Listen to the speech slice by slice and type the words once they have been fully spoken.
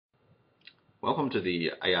Welcome to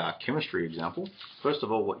the AR chemistry example. First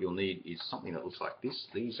of all, what you'll need is something that looks like this.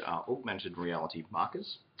 These are augmented reality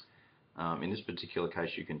markers. In this particular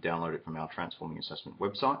case, you can download it from our Transforming Assessment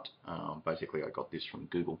website. Basically, I got this from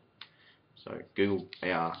Google. So Google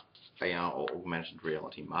AR or augmented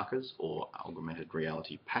reality markers or augmented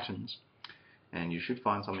reality patterns, and you should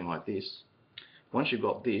find something like this. Once you've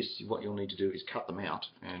got this, what you'll need to do is cut them out,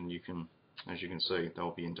 and you can, as you can see,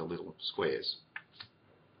 they'll be into little squares.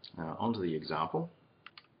 Onto the example.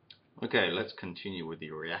 Okay, let's continue with the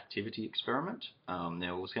reactivity experiment.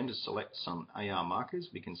 Now we're going to select some AR markers.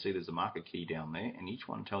 We can see there's a marker key down there, and each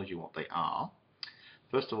one tells you what they are.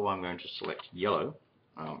 First of all, I'm going to select yellow.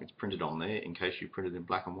 It's printed on there in case you print it in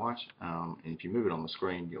black and white. And if you move it on the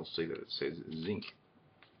screen, you'll see that it says zinc.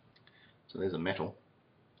 So there's a metal.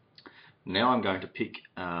 Now I'm going to pick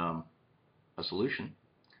a solution.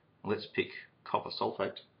 Let's pick copper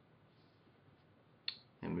sulfate.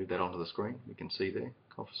 And move that onto the screen. We can see there,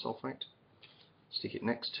 copper sulfate. Stick it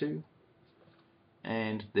next to,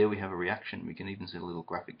 and there we have a reaction. We can even see the little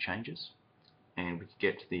graphic changes, and we can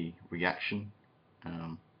get the reaction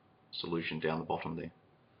solution down the bottom there.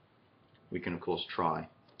 We can of course try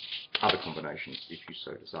other combinations if you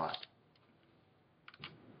so desire.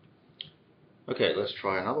 Okay, let's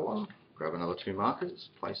try another one. Grab another two markers,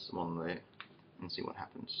 place them on there, and see what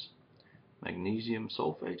happens. Magnesium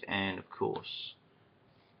sulfate, and of course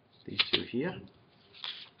these two here,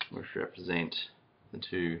 which represent the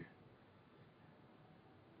two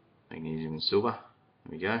magnesium and silver.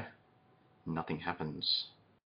 There we go. Nothing happens.